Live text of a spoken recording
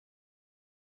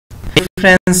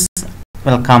Friends,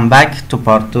 welcome back to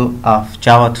part 2 of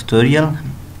Java tutorial.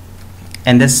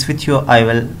 In this video I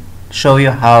will show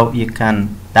you how you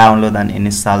can download and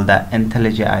install the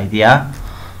intellij IDEA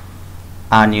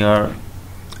on your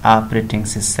operating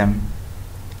system.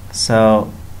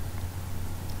 So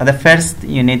the first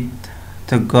you need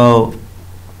to go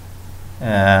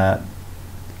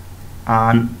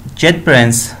on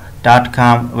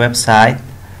JetBrains.com website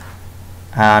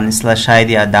and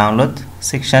 /IDEA download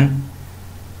section.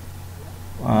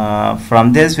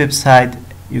 From this website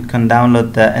you can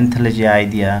download the intellij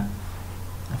IDEA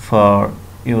for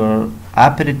your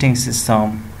operating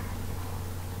system.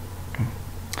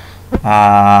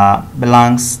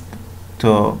 Belongs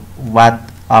to what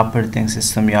operating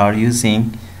system you are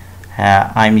using.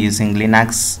 I'm using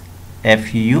Linux.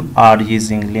 If you are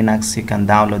using Linux, you can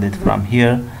download it from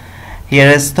here. Here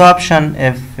is the option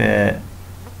if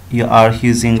you are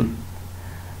using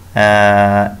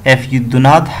if you do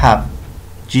not have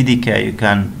GDK, you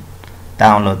can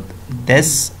download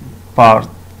this part.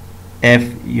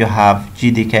 If you have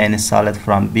GDK installed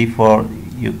from before,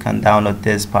 you can download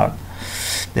this part,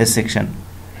 this section.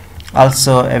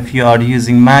 Also, if you are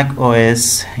using Mac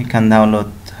OS, you can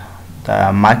download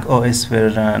the Mac OS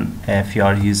version. If you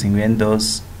are using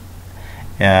Windows,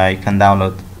 you can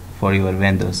download for your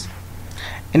Windows.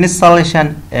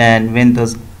 Installation in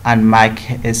Windows and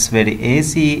Mac is very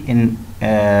easy. In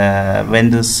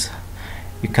Windows,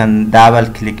 you can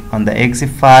double click on the exe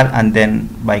file, and then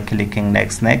by clicking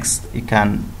next you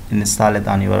can install it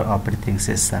on your operating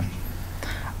system.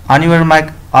 On your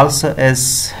Mac also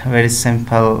is very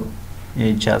simple.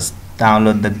 You just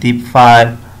download the zip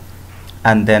file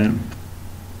and then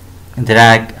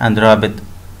drag and drop it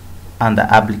on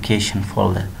the application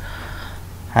folder.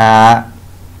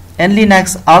 In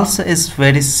Linux also is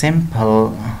very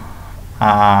simple.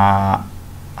 I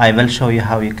will show you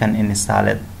how you can install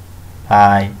it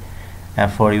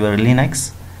for your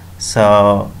Linux.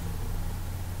 So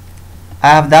I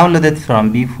have downloaded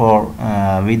from before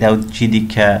without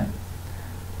GDK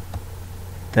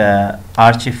the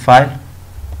archive file.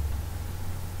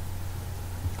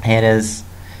 Here is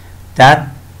that.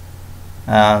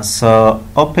 So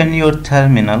open your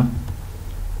terminal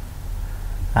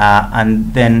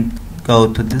and then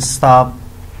go to desktop.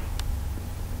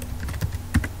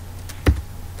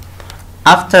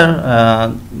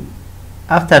 After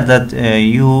that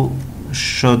you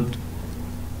should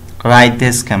write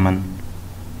this command.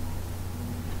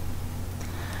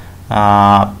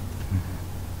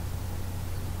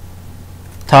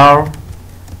 Tar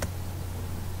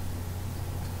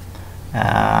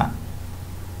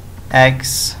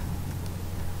x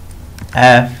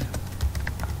f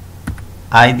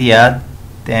IDEA,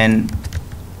 then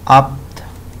opt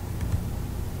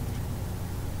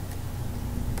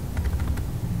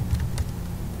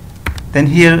then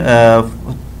here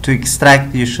to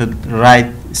extract you should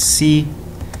write C,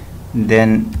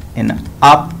 then in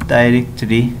opt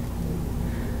directory.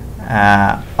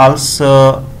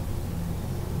 Also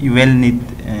you will need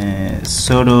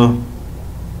sudo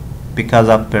because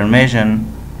of permission,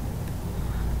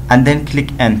 and then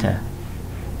click enter.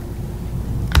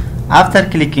 After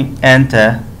clicking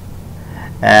enter,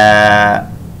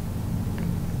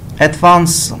 it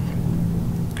wants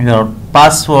your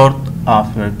password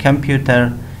of your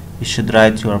computer. You should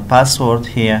write your password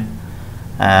here.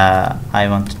 I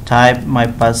want to type my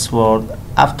password.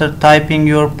 After typing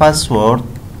your password,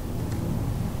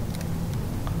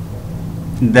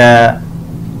 the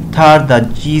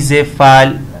tar.gz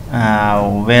file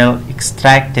will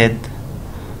extracted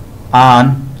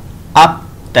on up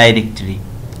directory.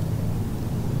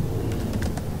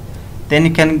 Then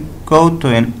you can go to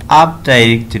an up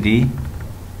directory,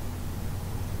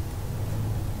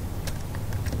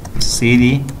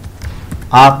 cd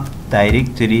up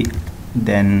directory,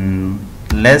 then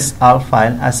list all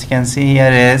file. As you can see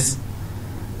here is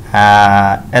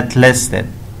it listed.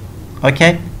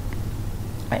 Okay,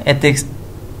 it is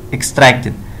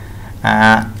extracted.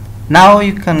 Now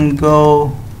you can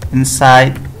go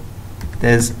inside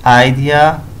this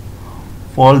IDEA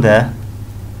folder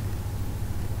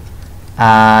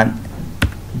and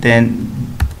then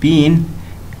bin.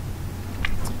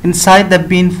 Inside the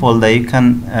bin folder you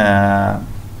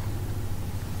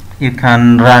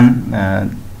can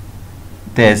run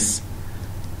this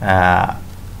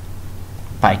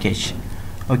package.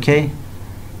 Okay,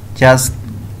 just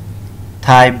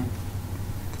type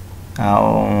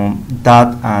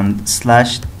dot and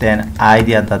slash then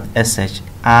idea.sh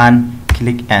and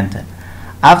click enter.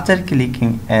 After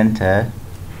clicking enter,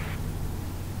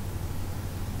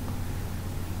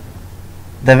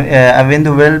 a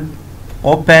window will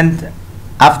open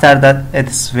After that,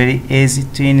 it's very easy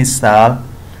to install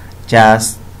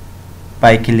just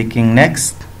by clicking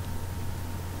next.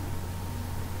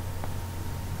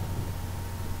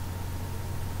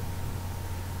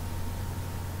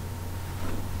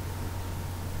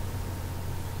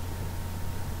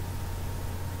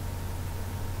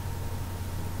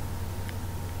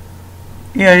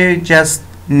 Here you just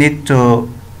need to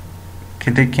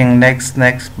clicking next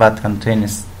button to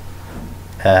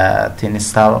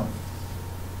install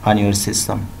on your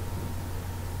system.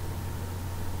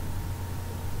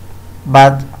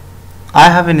 But I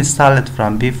have installed it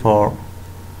from before.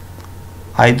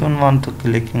 I don't want to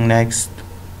clicking next.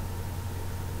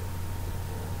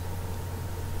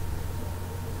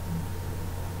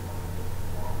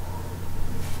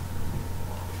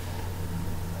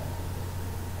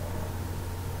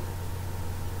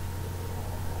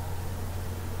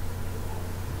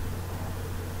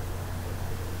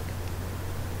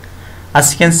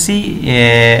 As you can see,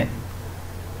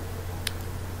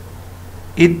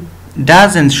 it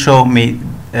doesn't show me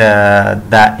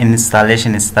the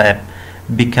installation step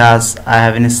because I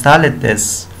have installed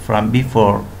this from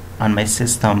before on my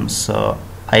system, so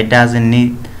I doesn't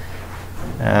need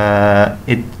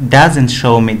it doesn't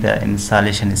show me the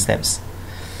installation steps.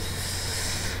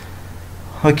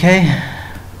 Okay,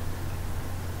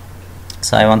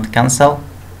 so I want to cancel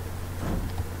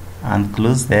and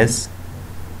close this.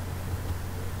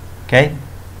 Okay,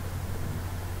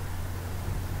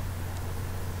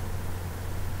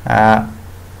 I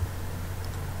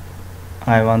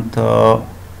want to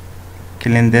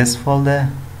clean this folder,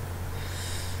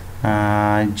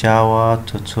 Java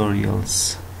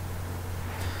tutorials,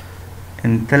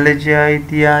 IntelliJ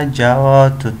idea,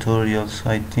 Java tutorials.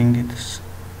 I think it's,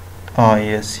 oh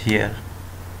yes, here.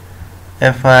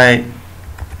 If I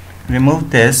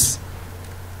remove this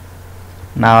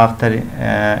now after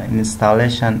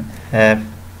installation,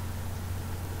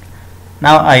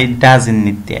 now I doesn't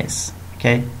need this.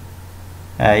 Okay,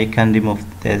 you can remove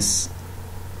this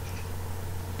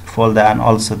folder and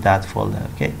also that folder.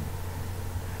 Okay,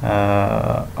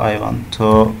 I want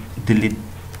to delete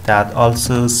that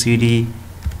also. cd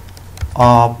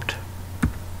opt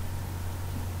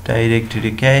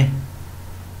directory. Okay,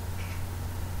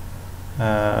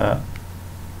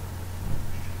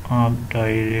 opt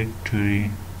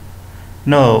directory.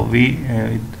 No,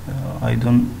 I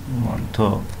don't want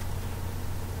to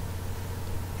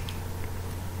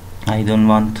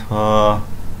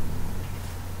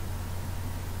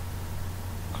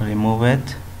remove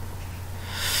it.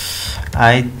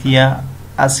 Idea,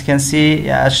 as you can see,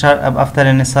 after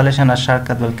installation, a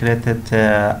shortcut will create it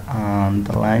on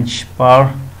the launch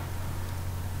bar.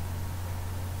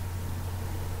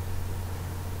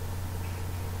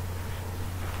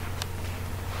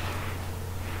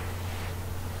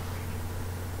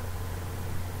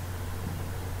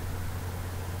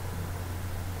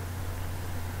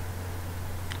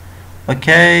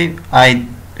 Okay, I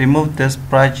removed this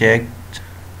project.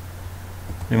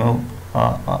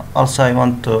 Also I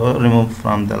want to remove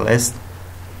from the list.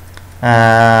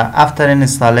 After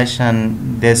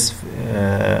installation, this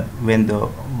window,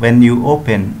 when you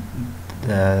open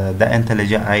the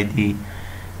IntelliJ ID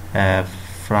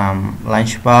from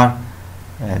launch bar,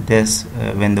 this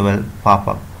window will pop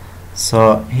up.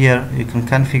 So here you can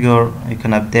configure, you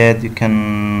can update, you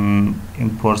can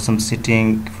import some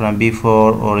setting from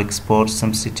before or export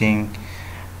some setting.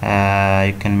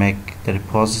 You can make the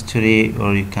repository,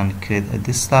 or you can create a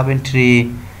desktop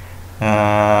entry.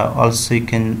 Also you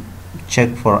can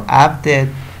check for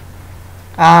update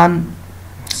and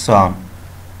so on.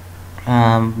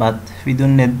 But we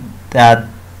don't need that.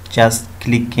 Just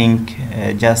click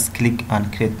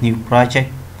on create new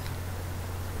project.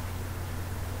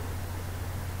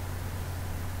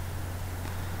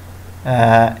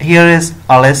 Here is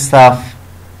a list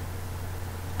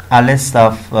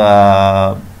of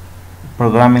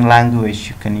programming language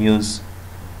you can use.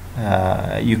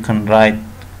 You can write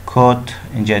code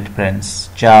in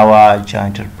JetBrains, Java, Java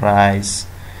Enterprise,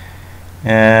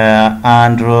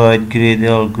 Android,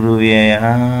 Gradle, Groovy,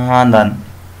 and then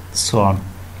so on.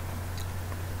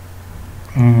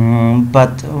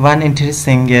 But one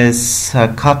interesting is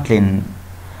Kotlin.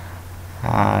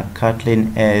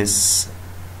 Kotlin is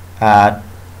a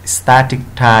static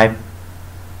type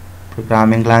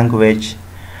programming language,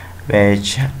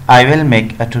 which I will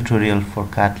make a tutorial for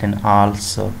Kotlin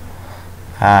also.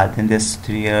 In this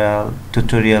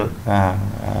tutorial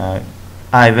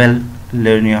I will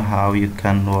learn you how you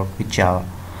can work with Java,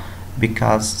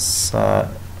 because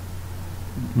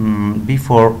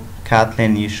before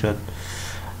Kotlin you should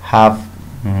have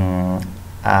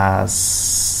a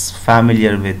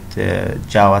familiar with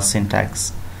Java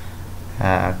syntax.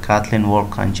 Kotlin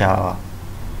work on Java.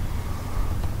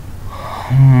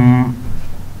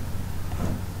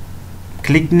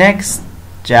 Click next.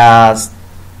 Just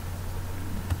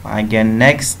again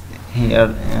next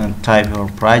here, type your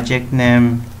project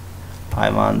name. I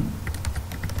want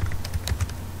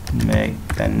to make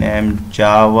the name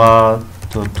Java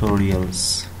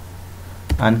tutorials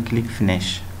and click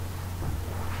finish.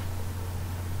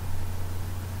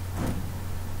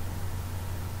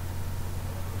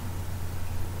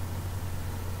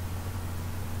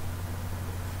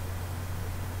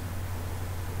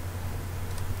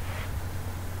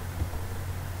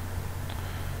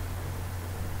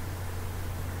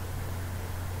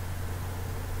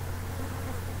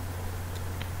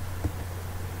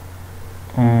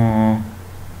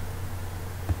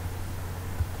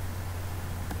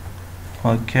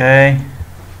 Okay,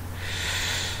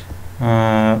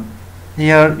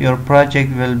 here your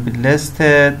project will be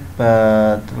listed,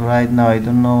 but right now I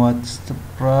don't know what's the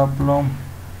problem.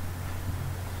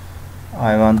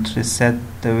 I want to reset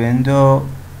the window.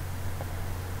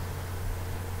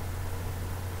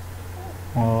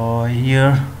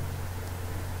 Here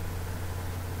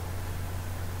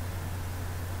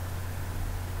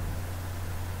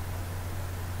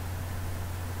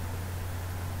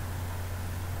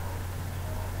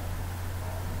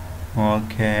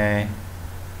okay,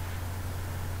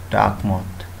 dark mode.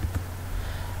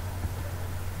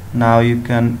 Now you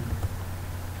can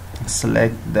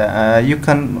select the you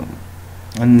can,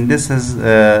 and this is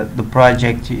the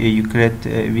project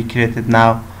we created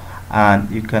now, and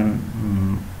you can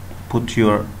put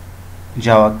your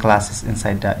Java classes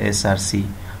inside the src.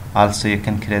 Also you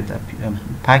can create a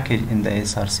package in the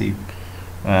src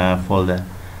folder.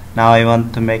 Now I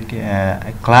want to make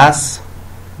a class,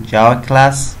 Java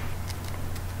class,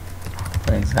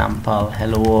 for example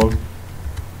hello world.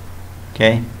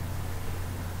 Okay,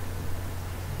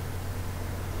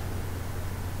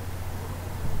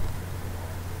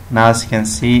 now as you can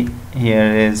see,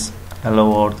 here is hello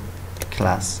world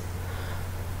class.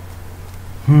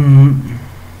 In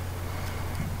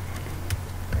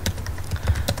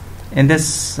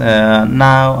this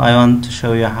now I want to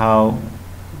show you how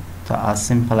a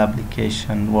simple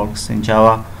application works in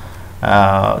Java.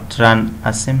 To run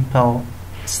a simple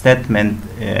statement,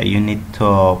 you need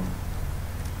to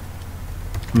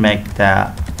make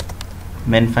the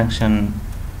main function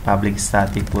public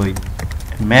static void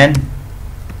main,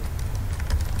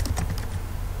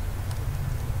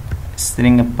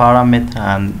 string a parameter,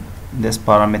 and this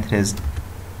parameter is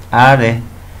array,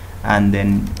 and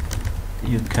then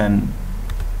you can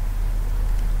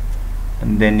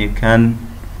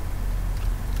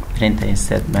print a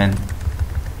statement,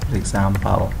 for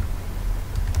example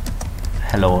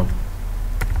hello.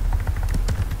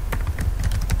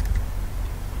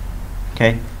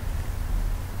 Okay,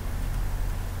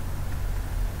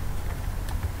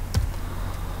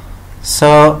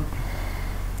 so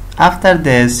after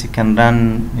this you can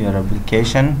run your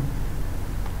application.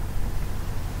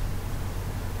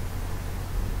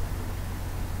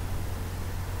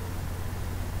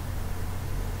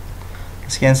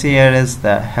 As you can see, here is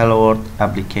the hello world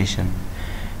application.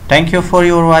 Thank you for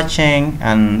your watching,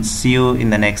 and see you in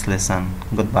the next lesson.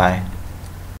 Goodbye.